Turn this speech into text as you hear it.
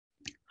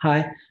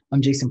Hi,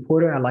 I'm Jason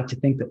Porter. I'd like to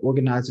thank the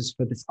organizers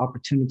for this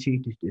opportunity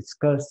to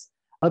discuss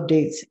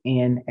updates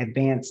in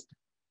advanced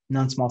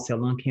non-small cell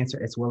lung cancer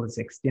as well as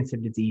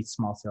extensive disease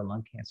small cell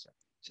lung cancer.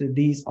 So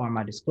these are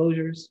my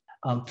disclosures.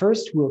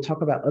 First, we'll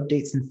talk about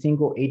updates in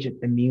single agent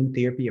immune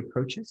therapy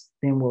approaches.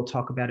 Then we'll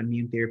talk about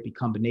immune therapy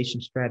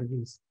combination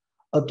strategies,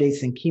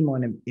 updates in chemo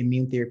and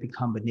immune therapy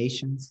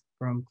combinations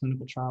from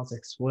clinical trials,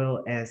 as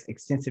well as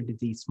extensive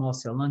disease small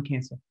cell lung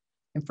cancer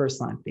and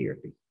first-line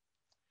therapy.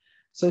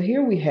 So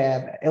here we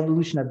have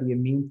evolution of the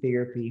immune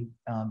therapy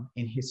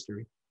in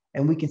history.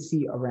 And we can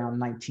see around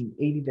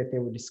 1980 that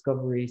there were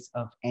discoveries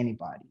of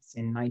antibodies.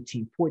 In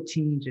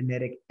 1914,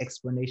 genetic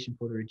explanation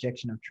for the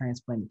rejection of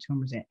transplanted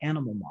tumors in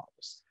animal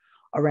models.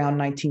 Around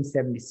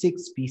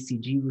 1976,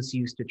 BCG was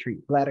used to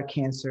treat bladder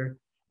cancer.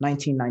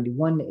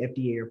 1991, the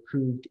FDA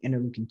approved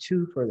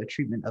interleukin-2 for the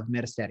treatment of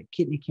metastatic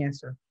kidney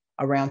cancer.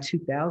 Around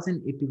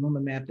 2000,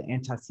 ipilimumab, the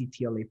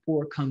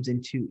anti-CTLA-4, comes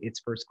into its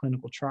first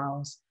clinical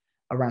trials.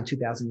 Around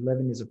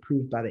 2011 is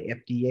approved by the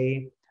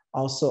FDA.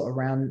 Also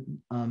around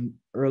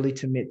early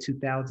to mid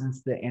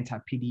 2000s, the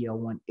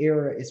anti-PD-L1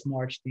 era is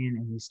marched in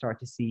and we start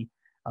to see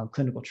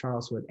clinical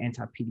trials with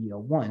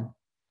anti-PD-L1,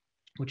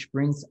 which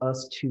brings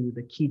us to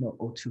the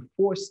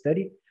KEYNOTE-024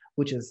 study,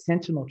 which is a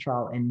sentinel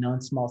trial in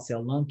non-small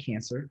cell lung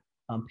cancer,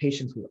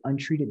 patients with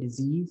untreated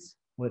disease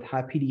with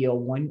high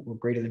PD-L1 or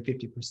greater than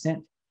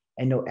 50%,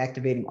 and no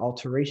activating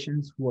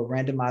alterations who were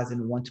randomized in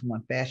a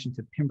one-to-one fashion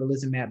to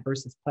pembrolizumab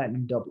versus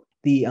platinum doublet.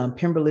 The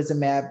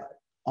pembrolizumab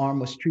arm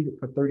was treated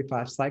for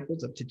 35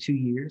 cycles up to 2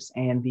 years,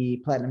 and the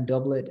platinum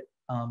doublet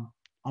arm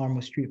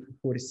was treated for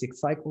 4 to 6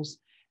 cycles.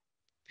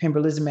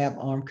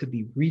 Pembrolizumab arm could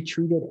be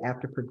retreated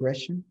after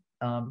progression,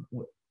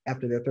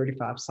 after their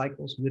 35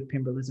 cycles with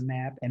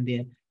pembrolizumab, and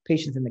then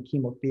patients in the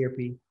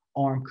chemotherapy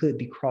arm could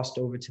be crossed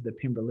over to the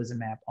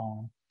pembrolizumab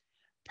arm.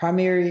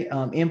 Primary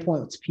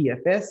endpoint was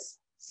PFS.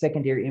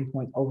 Secondary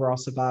endpoint, overall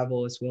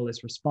survival, as well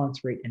as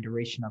response rate and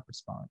duration of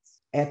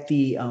response. At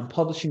the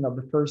publishing of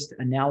the first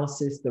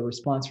analysis, the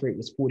response rate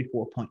was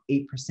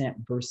 44.8%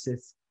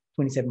 versus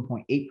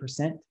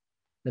 27.8%.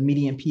 The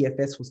median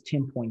PFS was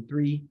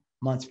 10.3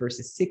 months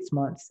versus 6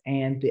 months,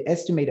 and the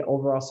estimated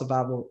overall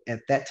survival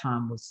at that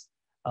time was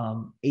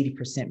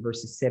 80%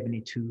 versus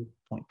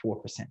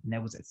 72.4%, and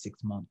that was at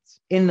 6 months.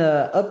 In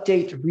the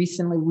update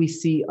recently, we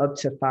see up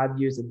to 5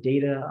 years of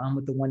data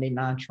with the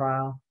 189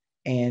 trial.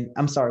 And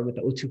I'm sorry, with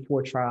the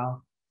 024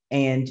 trial.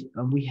 And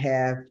we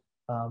have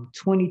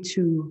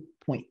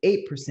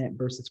 22.8%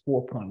 versus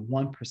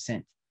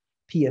 4.1%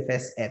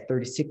 PFS at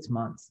 36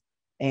 months,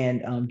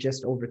 and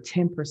just over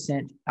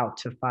 10% out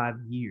to 5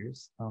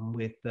 years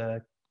with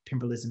the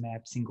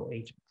pembrolizumab single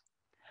agent.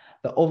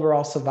 The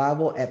overall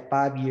survival at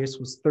 5 years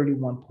was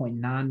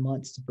 31.9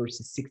 months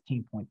versus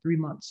 16.3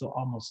 months, so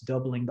almost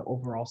doubling the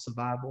overall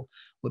survival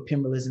with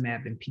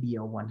pembrolizumab and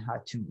PD-L1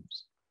 high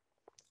tumors.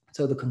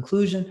 So the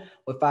conclusion,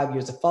 with 5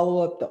 years of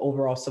follow-up, the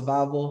overall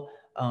survival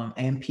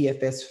and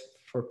PFS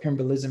for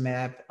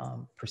pembrolizumab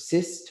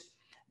persist.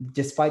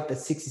 Despite the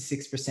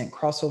 66%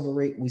 crossover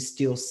rate, we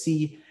still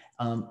see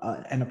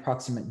an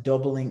approximate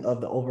doubling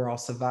of the overall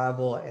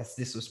survival, as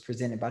this was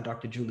presented by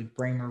Dr. Julie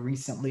Bramer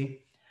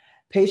recently.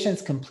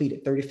 Patients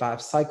completed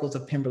 35 cycles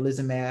of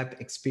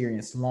pembrolizumab,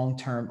 experienced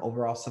long-term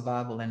overall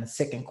survival, and a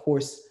second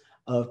course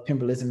of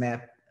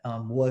pembrolizumab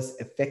was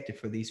effective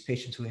for these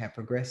patients who have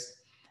progressed.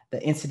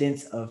 The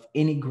incidence of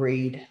any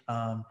grade,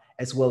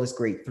 as well as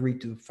grade 3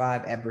 through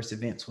 5 adverse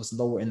events, was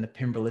lower in the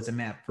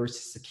pembrolizumab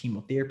versus the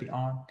chemotherapy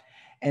arm.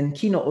 And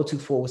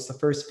KEYNOTE-024 was the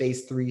first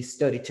phase 3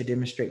 study to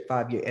demonstrate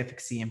 5-year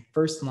efficacy in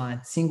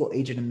first-line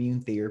single-agent immune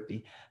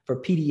therapy for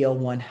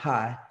PD-L1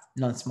 high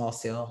non-small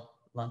cell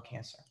lung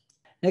cancer.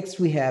 Next,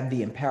 we have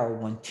the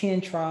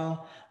EMPOWER-110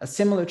 trial, a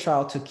similar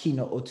trial to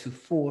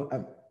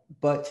KEYNOTE-024,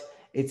 but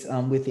it's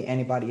with the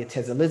antibody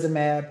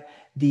atezolizumab.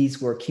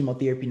 These were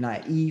chemotherapy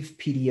naive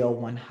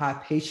PD-L1 high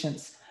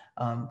patients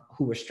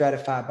who were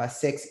stratified by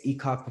sex,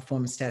 ECOG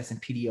performance status,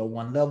 and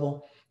PD-L1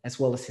 level, as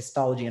well as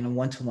histology in a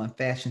one-to-one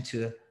fashion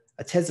to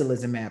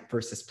atezolizumab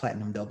versus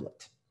platinum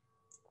doublet.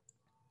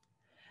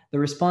 The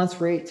response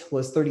rate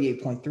was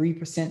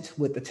 38.3%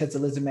 with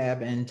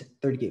atezolizumab and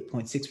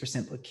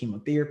 38.6% with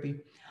chemotherapy.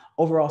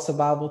 Overall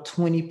survival,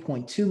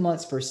 20.2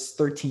 months versus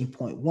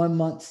 13.1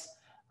 months.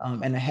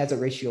 And the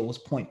hazard ratio was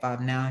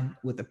 0.59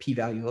 with a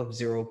p-value of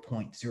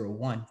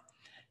 0.01.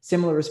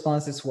 Similar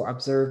responses were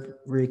observed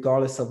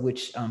regardless of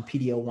which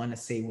PD-L1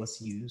 assay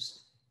was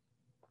used.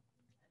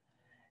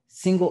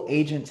 Single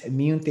agent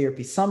immune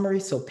therapy summary.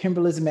 So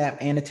pembrolizumab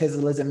and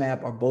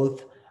atezolizumab are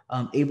both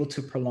able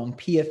to prolong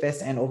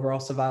PFS and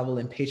overall survival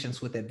in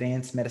patients with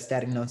advanced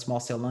metastatic non-small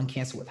cell lung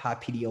cancer with high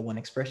PD-L1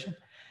 expression.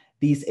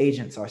 These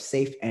agents are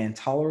safe and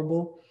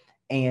tolerable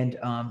and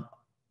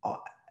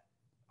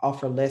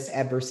offer less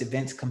adverse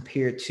events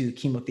compared to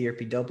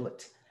chemotherapy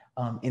doublet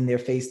in their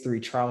phase 3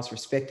 trials,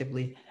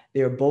 respectively.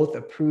 They are both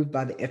approved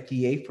by the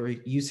FDA for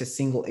use as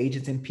single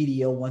agents in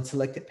PD-L1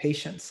 selected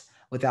patients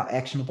without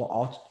actionable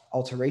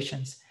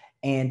alterations.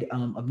 And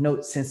of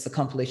note, since the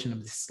compilation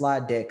of the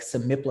slide deck,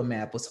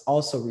 cemiplimab was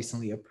also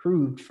recently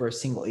approved for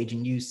single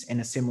agent use in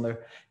a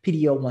similar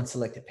PD-L1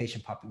 selected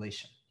patient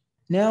population.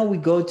 Now we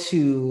go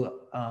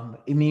to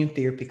immune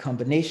therapy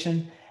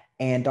combination,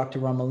 and Dr.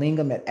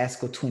 Ramalingam at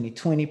ASCO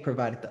 2020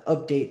 provided the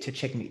update to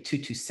CheckMate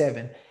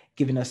 227,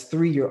 giving us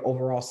 3-year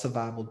overall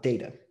survival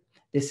data.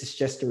 This is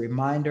just a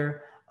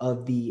reminder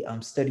of the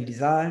study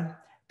design.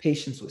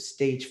 Patients with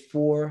stage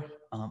 4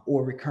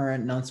 or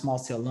recurrent non-small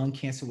cell lung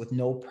cancer with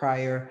no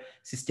prior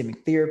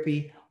systemic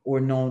therapy or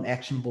known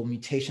actionable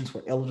mutations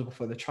were eligible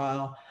for the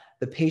trial.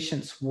 The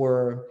patients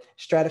were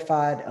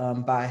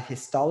stratified by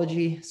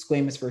histology,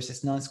 squamous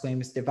versus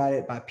non-squamous,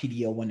 divided by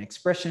PD-L1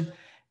 expression,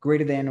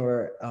 greater than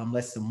or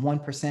less than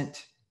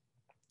 1%,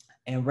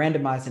 and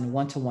randomized in a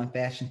 1-to-1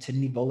 fashion to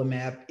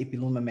nivolumab,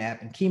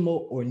 ipilimumab, and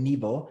chemo, or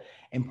nivo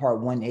in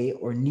part 1A,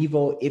 or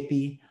nivo,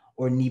 ipi,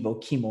 or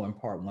nivo chemo in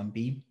part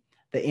 1B.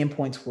 The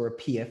endpoints were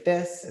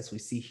PFS, as we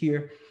see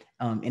here,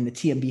 in the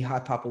TMB high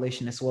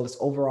population, as well as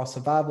overall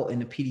survival in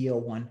the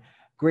PD-L1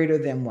 greater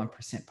than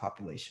 1%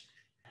 population.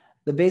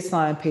 The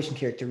baseline patient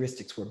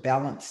characteristics were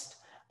balanced.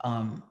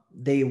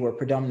 They were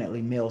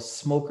predominantly male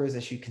smokers,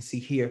 as you can see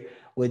here,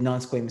 with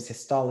non-squamous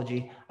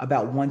histology.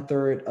 About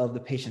 1/3 of the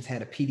patients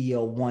had a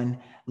PD-L1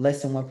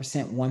 less than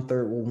 1%,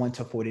 1/3 were 1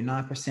 to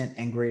 49%,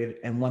 and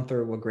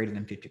 1/3 were greater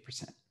than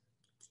 50%.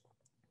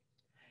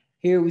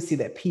 Here we see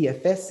that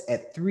PFS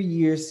at 3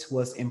 years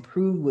was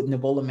improved with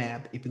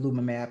nivolumab,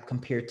 ipilimumab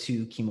compared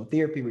to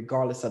chemotherapy,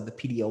 regardless of the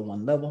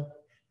PD-L1 level.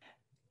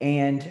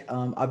 And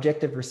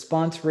objective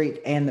response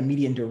rate and the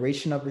median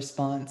duration of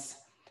response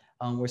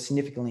were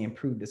significantly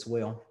improved as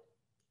well.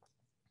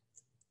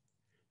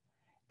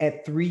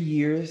 At 3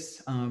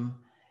 years,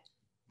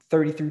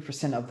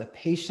 33% of the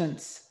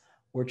patients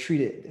who were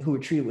treated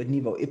with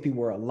nivo-ipi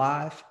were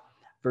alive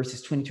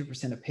versus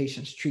 22% of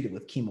patients treated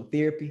with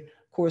chemotherapy,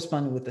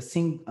 corresponding with a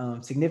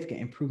significant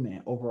improvement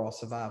in overall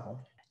survival.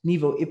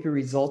 Nivo-ipi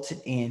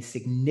resulted in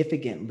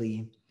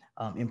significantly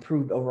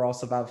improved overall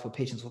survival for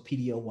patients with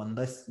PD-L1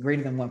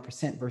 greater than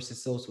 1%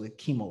 versus those with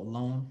chemo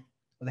alone,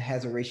 with a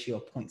hazard ratio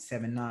of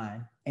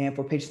 0.79. And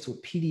for patients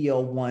with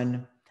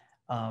PD-L1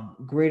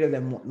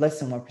 less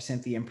than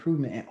 1%, the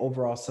improvement in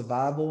overall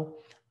survival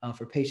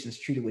for patients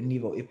treated with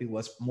nivo-ipi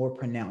was more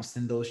pronounced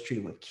than those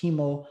treated with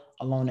chemo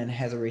alone, and the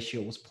hazard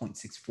ratio was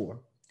 0.64.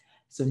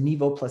 So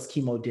nivo plus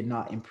chemo did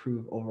not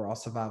improve overall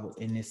survival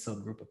in this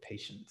subgroup of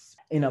patients.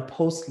 In a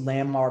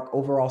post-landmark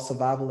overall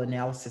survival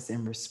analysis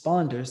in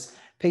responders,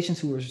 patients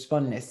who were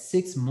responding at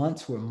 6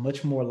 months were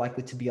much more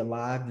likely to be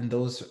alive than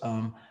those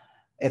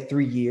at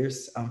 3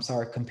 years,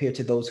 compared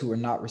to those who were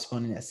not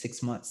responding at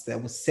 6 months.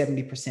 That was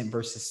 70%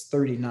 versus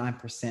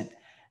 39%,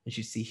 as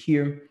you see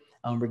here,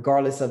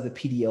 regardless of the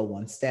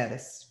PD-L1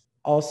 status.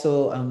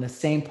 Also, the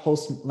same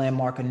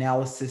post-landmark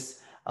analysis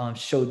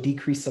showed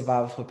decreased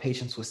survival for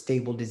patients with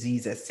stable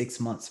disease at 6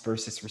 months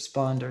versus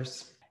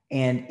responders,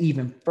 and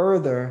even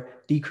further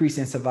decrease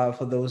in survival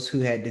for those who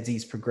had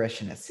disease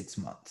progression at 6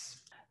 months.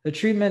 The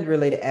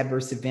treatment-related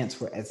adverse events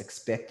were as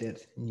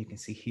expected, and you can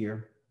see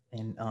here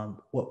in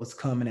what was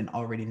common and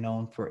already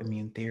known for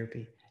immune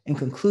therapy. In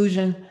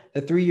conclusion,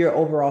 the 3-year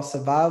overall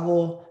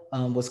survival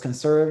was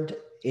conserved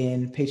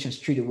in patients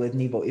treated with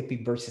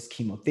nivo-ipi versus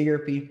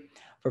chemotherapy.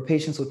 For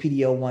patients with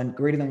PD-L1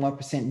 greater than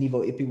 1%,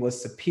 nivo-ipi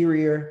was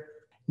superior.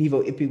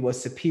 Nivo-ipi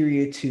was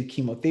superior to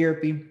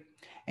chemotherapy.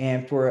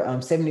 And for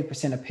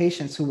 70% of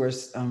patients who were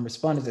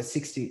responders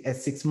at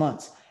 6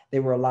 months, they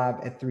were alive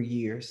at 3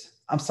 years.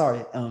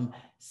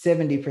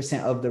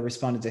 70% of the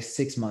responders at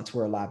 6 months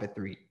were alive at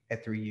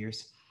 3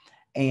 years.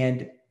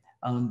 And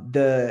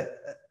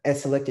at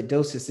selected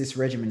doses, this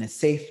regimen is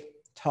safe,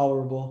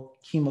 tolerable,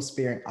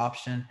 chemo-sparing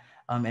option,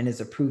 and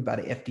is approved by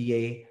the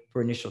FDA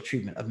for initial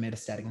treatment of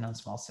metastatic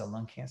non-small cell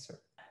lung cancer.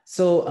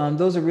 So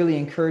those are really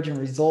encouraging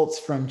results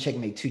from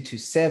CheckMate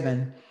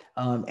 227.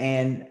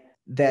 And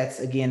that's,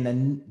 again,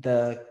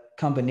 the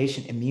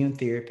combination immune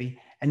therapy.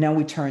 And now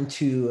we turn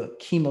to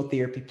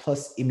chemotherapy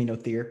plus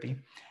immunotherapy.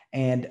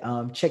 And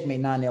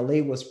CheckMate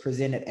 9LA was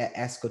presented at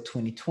ASCO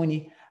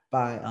 2020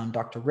 by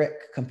Dr.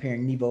 Reck,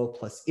 comparing nivo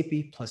plus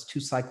ipi plus 2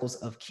 cycles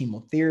of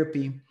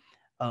chemotherapy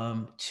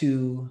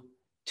to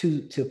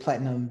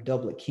platinum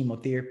doublet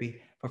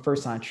chemotherapy for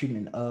first-line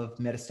treatment of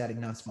metastatic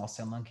non-small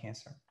cell lung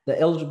cancer. The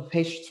eligible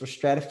patients were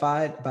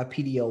stratified by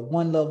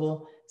PD-L1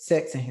 level,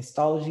 sex, and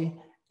histology,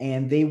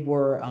 and they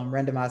were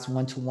randomized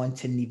 1-to-1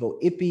 to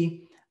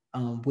nivo-ipi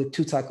with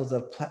 2 cycles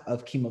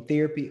of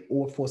chemotherapy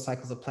or 4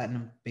 cycles of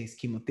platinum-based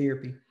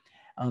chemotherapy.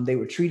 They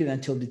were treated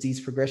until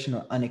disease progression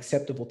or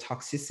unacceptable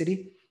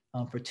toxicity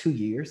for 2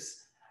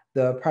 years.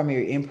 The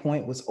primary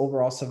endpoint was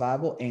overall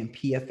survival and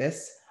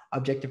PFS.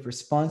 Objective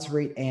response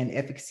rate and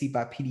efficacy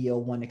by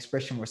PD-L1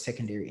 expression were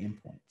secondary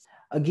endpoints.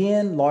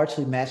 Again,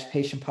 largely matched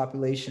patient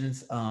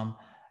populations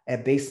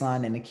at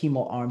baseline, and the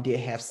chemo arm did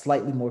have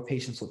slightly more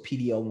patients with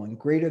PD-L1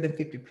 greater than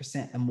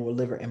 50% and more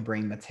liver and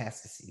brain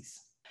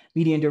metastases.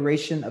 Median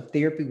duration of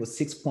therapy was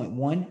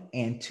 6.1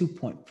 and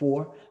 2.4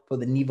 for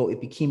the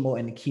nivo-ipi chemo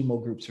and the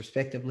chemo groups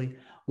respectively,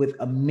 with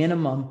a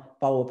minimum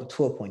follow-up of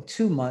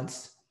 12.2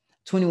 months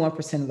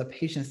 21% of the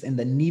patients in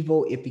the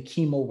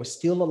nivo-ipi-chemo were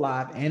still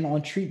alive and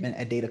on treatment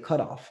at data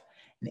cutoff,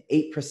 and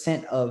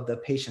 8% of the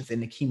patients in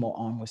the chemo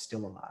arm were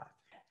still alive.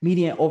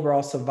 Median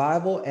overall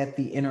survival at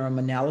the interim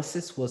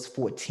analysis was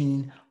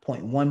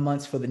 14.1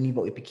 months for the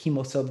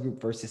nivo-ipi-chemo subgroup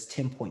versus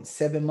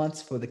 10.7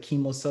 months for the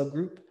chemo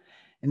subgroup.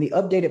 And the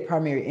updated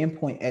primary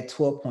endpoint at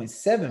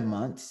 12.7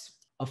 months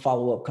of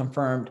follow-up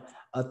confirmed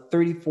a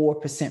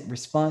 34%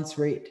 response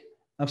rate,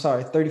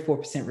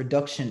 34%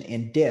 reduction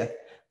in death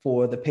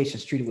for the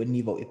patients treated with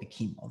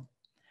nivo-ipi-chemo.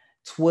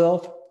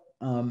 12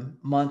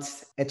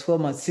 months,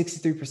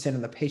 63%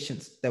 of the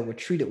patients that were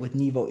treated with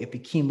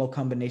nivo-ipi-chemo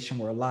combination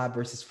were alive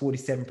versus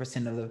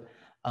 47% of the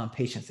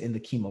patients in the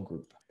chemo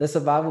group. The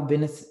survival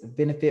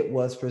benefit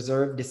was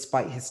preserved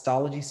despite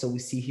histology. So we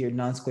see here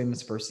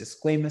non-squamous versus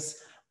squamous,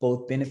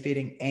 both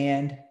benefiting,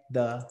 and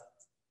the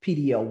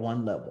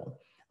PD-L1 level.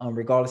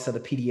 Regardless of the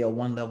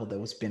PD-L1 level, there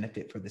was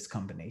benefit for this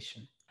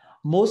combination.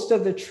 Most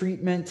of the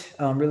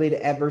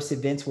treatment-related adverse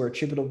events were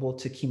attributable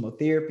to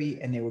chemotherapy,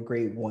 and they were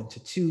grade 1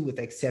 to 2, with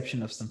the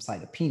exception of some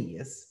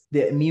cytopenias.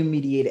 The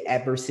immune-mediated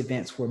adverse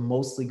events were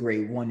mostly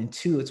grade 1 and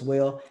 2 as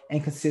well,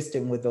 and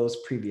consistent with those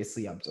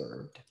previously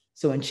observed.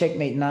 So in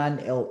CheckMate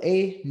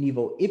 9LA,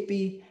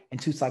 nivo-ipi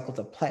and 2 cycles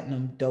of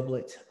platinum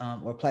doublet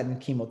or platinum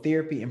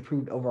chemotherapy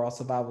improved overall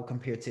survival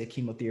compared to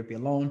chemotherapy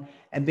alone,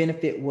 and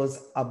benefit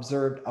was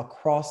observed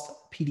across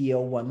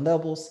PD-L1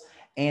 levels,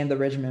 and the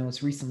regimen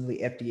was recently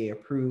FDA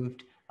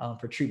approved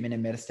for treatment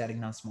in metastatic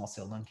non-small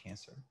cell lung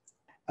cancer.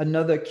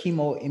 Another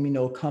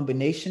chemo-immuno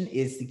combination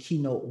is the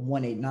Keynote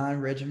 189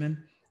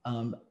 regimen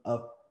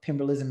of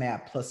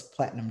pembrolizumab plus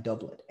platinum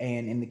doublet.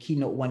 And in the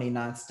Keynote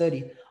 189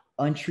 study,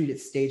 untreated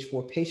stage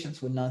 4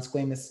 patients with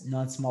non-squamous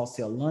non-small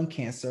cell lung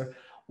cancer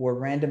were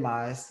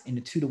randomized in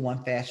a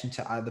 2-to-1 fashion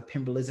to either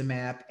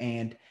pembrolizumab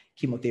and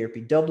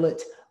chemotherapy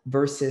doublet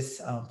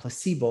versus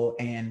placebo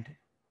and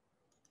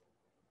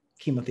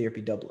chemotherapy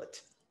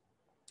doublet.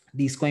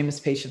 These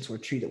squamous patients were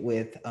treated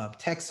with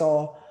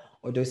Taxol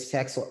or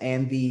docetaxel,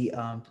 and the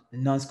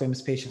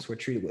non-squamous patients were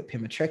treated with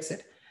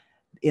pemetrexed.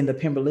 In the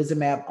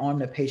pembrolizumab arm,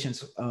 the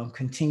patients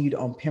continued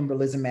on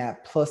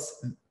pembrolizumab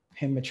plus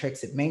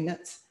pemetrexed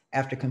maintenance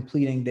after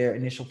completing their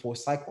initial 4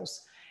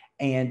 cycles.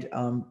 And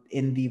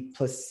in the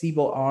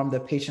placebo arm, the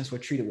patients were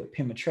treated with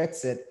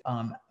pemetrexed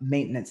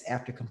maintenance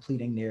after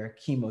completing their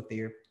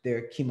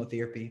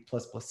chemotherapy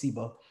plus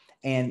placebo.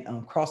 And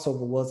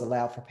crossover was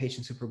allowed for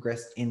patients who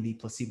progressed in the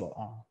placebo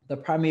arm. The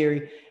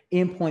primary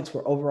endpoints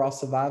were overall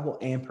survival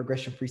and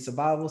progression-free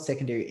survival.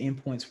 Secondary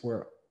endpoints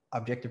were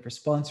objective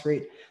response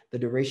rate, the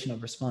duration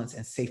of response,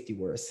 and safety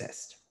were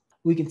assessed.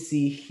 We can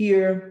see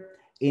here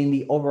in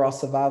the overall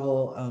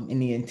survival in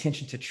the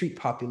intention to treat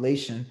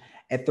population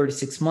at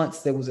 36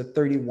 months, there was a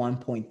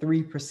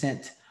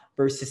 31.3%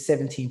 versus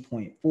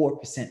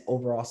 17.4%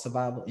 overall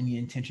survival in the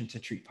intention to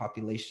treat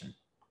population.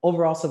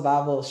 Overall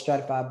survival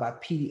stratified by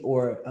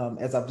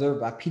as observed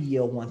by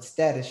PD-L1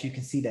 status, you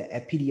can see that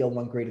at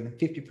PD-L1 greater than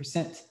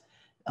 50%,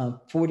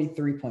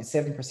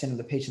 43.7% of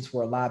the patients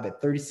were alive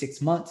at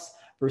 36 months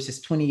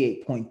versus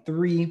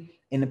 28.3%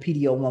 in the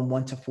PD-L1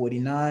 1 to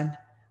 49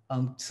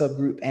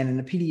 subgroup, and in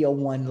the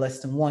PD-L1 less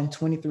than 1,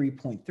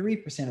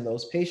 23.3% of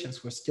those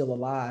patients were still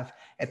alive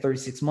at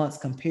 36 months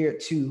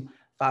compared to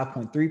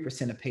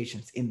 5.3% of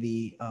patients in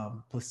the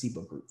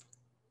placebo group.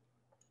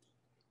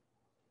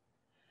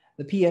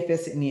 The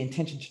PFS in the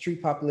intention to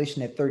treat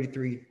population at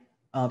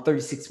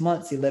 36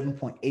 months,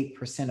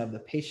 11.8% of the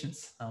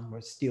patients were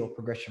still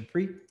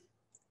progression-free.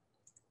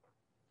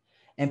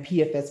 And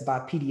PFS by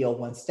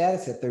PD-L1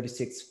 status at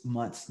 36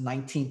 months,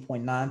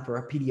 19.9% for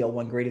a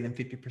PD-L1 greater than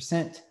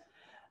 50%.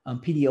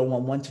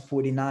 PD-L1 1 to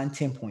 49,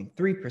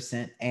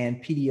 10.3%,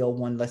 and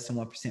PD-L1 less than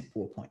 1%,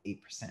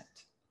 4.8%.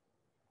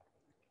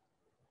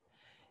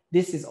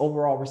 This is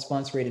overall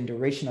response rate and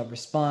duration of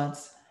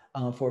response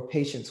for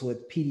patients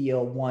with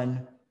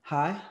PD-L1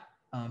 high.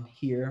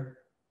 Here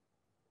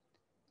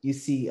you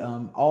see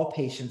all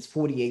patients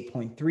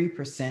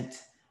 48.3%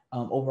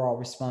 overall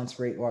response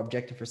rate or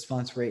objective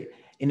response rate.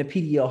 In the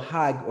PD-L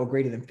high or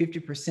greater than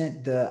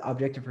 50%, the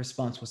objective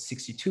response was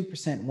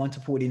 62%, 1 to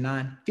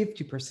 49,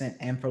 50%,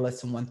 and for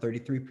less than 1,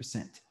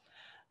 33%.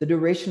 The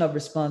duration of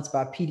response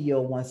by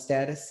PD-L1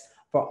 status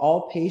for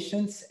all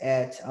patients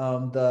at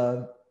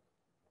the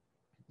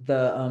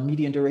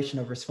median duration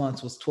of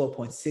response was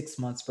 12.6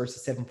 months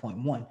versus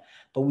 7.1.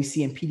 But we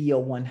see in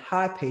PD-L1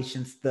 high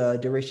patients, the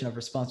duration of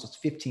response was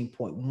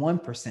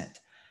 15.1%,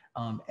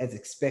 as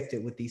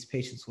expected with these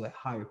patients with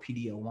higher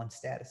PD-L1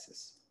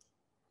 statuses.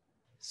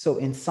 So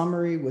in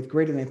summary, with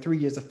greater than 3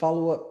 years of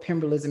follow-up,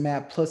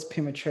 pembrolizumab plus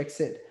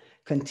pemetrexed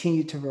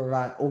continued to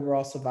provide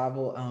overall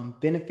survival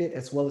benefit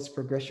as well as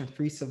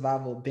progression-free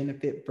survival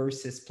benefit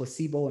versus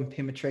placebo and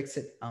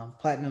pemetrexed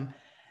platinum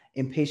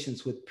in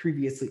patients with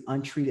previously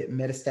untreated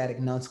metastatic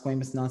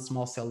non-squamous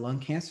non-small cell lung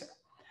cancer.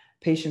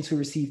 Patients who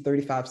received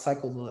 35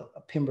 cycles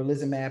of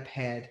pembrolizumab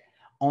had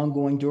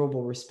ongoing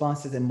durable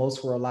responses, and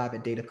most were alive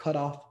at data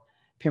cutoff.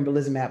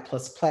 Pembrolizumab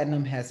plus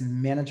platinum has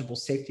manageable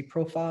safety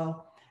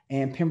profile,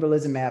 and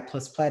pembrolizumab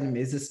plus platinum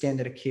is the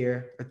standard of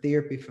care for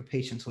therapy for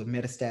patients with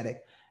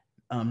metastatic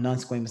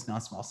non-squamous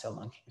non-small cell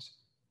lung cancer.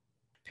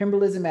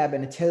 Pembrolizumab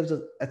and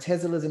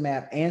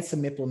atezolizumab and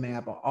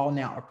cemiplimab are all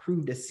now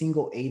approved as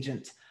single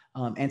agent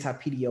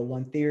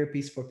anti-PD-L1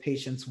 therapies for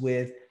patients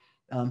with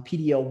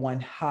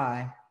PD-L1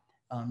 high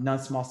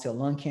non-small cell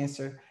lung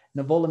cancer.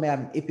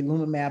 Nivolumab and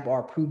ipilimumab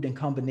are approved in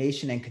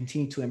combination and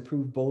continue to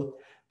improve both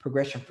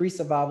progression-free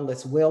survival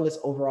as well as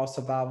overall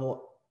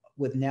survival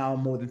with now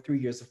more than 3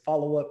 years of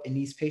follow-up in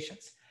these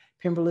patients.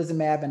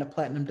 Pembrolizumab and a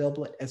platinum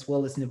doublet, as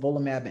well as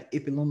nivolumab and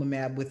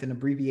ipilimumab with an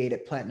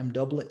abbreviated platinum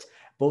doublet,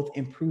 both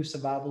improve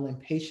survival in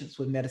patients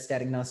with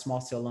metastatic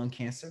non-small cell lung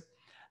cancer.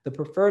 The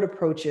preferred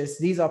approaches,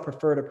 these are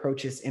preferred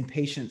approaches in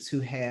patients who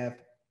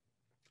have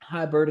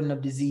high burden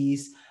of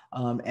disease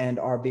and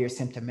are very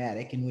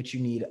symptomatic, in which you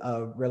need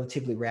a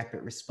relatively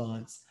rapid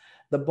response.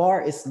 The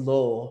bar is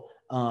low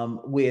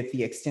with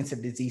the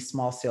extensive disease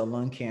small cell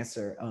lung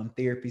cancer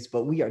therapies,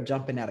 but we are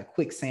jumping out of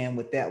quicksand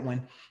with that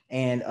one.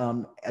 And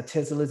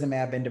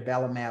atezolizumab and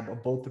durvalumab are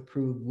both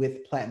approved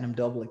with platinum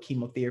doublet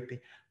chemotherapy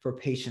for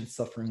patients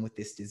suffering with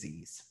this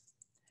disease.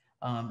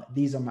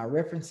 These are my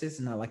references,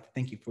 and I'd like to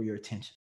thank you for your attention.